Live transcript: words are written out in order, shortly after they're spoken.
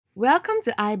Welcome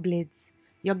to iBlitz,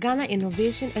 your Ghana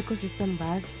innovation ecosystem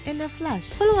buzz in a flash.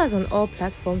 Follow us on all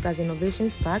platforms as Innovation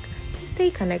Spark to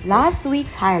stay connected. Last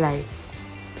week's highlights: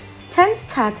 10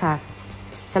 startups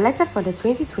selected for the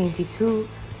 2022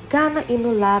 Ghana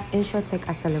InnoLab InsurTech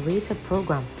Accelerator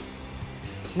Program.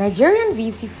 Nigerian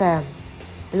VC firm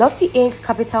Lofty Inc.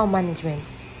 Capital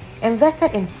Management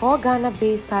invested in 4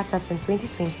 Ghana-based startups in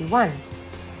 2021.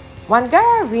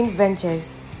 Wangara Green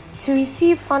Ventures to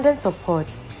receive funding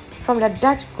support from the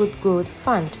Dutch Good Growth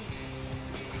Fund.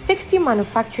 60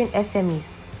 manufacturing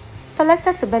SMEs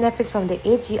selected to benefit from the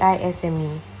AGI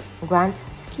SME grant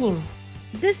scheme.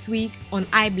 This week on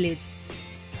iBlitz,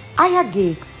 Aya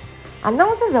Gigs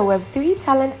announces a Web3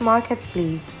 talent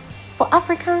marketplace for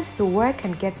Africans to work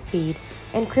and get paid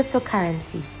in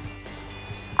cryptocurrency.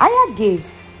 Aya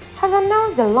Gigs has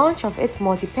announced the launch of its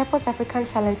multi-purpose African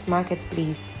talent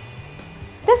marketplace.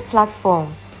 This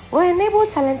platform will enable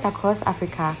talents across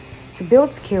Africa to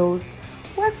build skills,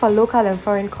 work for local and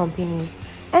foreign companies,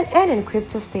 and earn in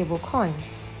crypto stable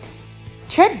coins.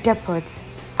 Trade Depot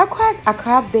acquires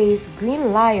Accra-based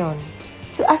Green Lion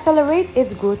to accelerate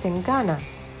its growth in Ghana.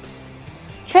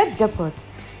 Trade Depot,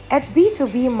 a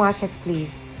B2B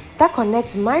marketplace that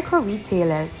connects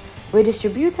micro-retailers with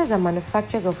distributors and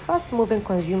manufacturers of fast-moving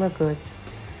consumer goods,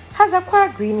 has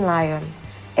acquired Green Lion,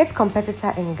 its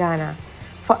competitor in Ghana,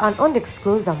 for an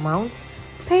undisclosed amount,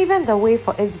 paving the way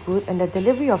for its growth and the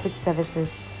delivery of its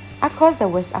services across the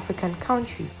West African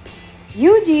country.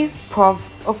 UG's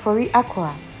Prof. Ofori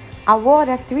Aqua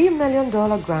awarded a $3 million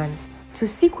grant to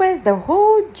sequence the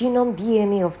whole genome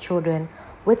DNA of children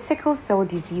with sickle cell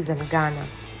disease in Ghana.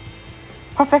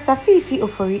 Professor Fifi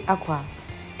Ofori Aqua,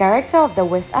 Director of the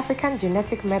West African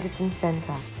Genetic Medicine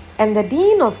Center and the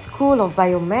Dean of School of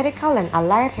Biomedical and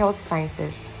Allied Health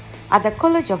Sciences at the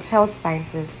College of Health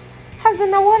Sciences, has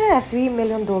been awarded a $3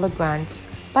 million grant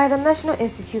by the National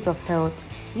Institute of Health,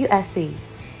 USA,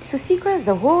 to sequence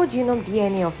the whole genome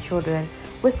DNA of children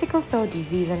with sickle cell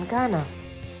disease in Ghana.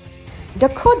 The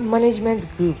Code Management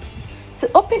Group to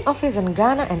open office in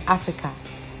Ghana and Africa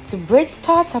to bridge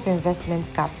startup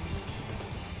investment gap.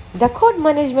 The Code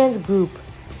Management Group,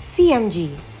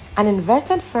 CMG, an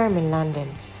investment firm in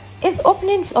London, is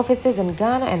opening offices in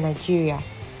Ghana and Nigeria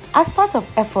as part of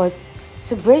efforts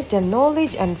to bridge the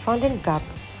knowledge and funding gap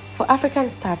for African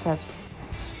startups.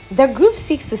 The group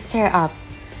seeks to stir up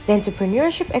the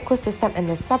entrepreneurship ecosystem in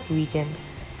the sub-region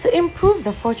to improve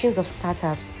the fortunes of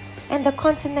startups and the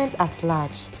continent at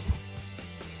large.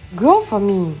 Grow For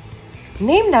Me,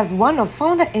 named as one of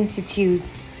Founder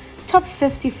Institute's top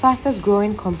 50 fastest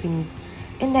growing companies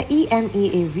in the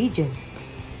EMEA region.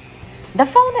 The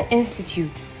Founder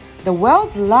Institute, the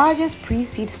world's largest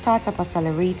pre-seed startup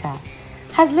accelerator,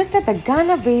 has listed the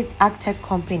Ghana-based agtech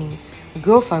company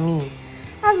Grow For Me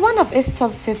as one of its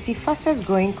top 50 fastest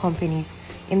growing companies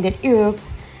in the Europe,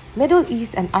 Middle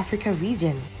East and Africa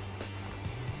region.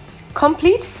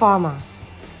 Complete Pharma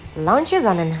launches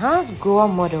an enhanced grower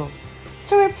model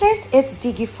to replace its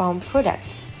DigiFarm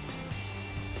product.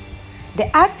 The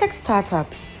agtech startup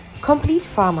Complete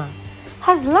Pharma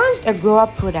has launched a grower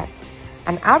product,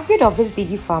 an upgrade of its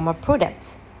DigiPharma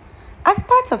product, as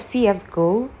part of CF's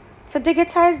goal to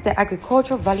digitize the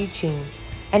agricultural value chain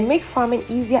and make farming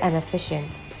easier and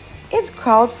efficient. Its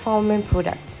crowd farming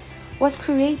product was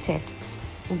created.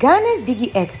 Ghana's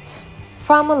DigiX,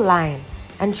 Farmer Line,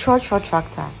 and Church for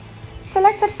Tractor,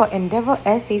 selected for Endeavour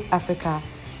SA's Africa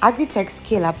Agritech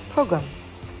Scale-Up Program.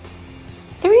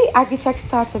 3 agritech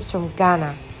startups from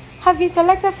Ghana have been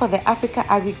selected for the Africa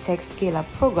Agritech Scale-Up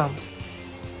Program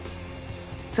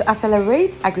to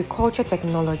accelerate agriculture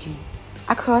technology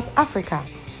across Africa.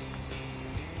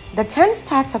 The 10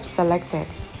 startups selected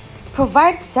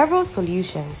provide several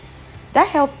solutions that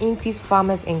help increase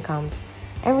farmers' incomes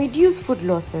and reduce food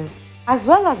losses, as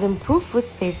well as improve food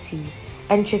safety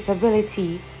and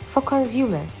traceability for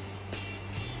consumers.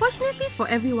 Fortunately for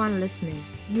everyone listening,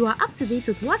 you are up to date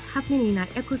with what's happening in our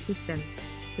ecosystem.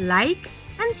 Like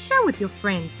and share with your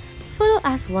friends. Follow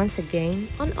us once again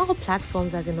on all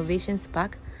platforms as Innovation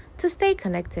Spark to stay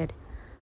connected.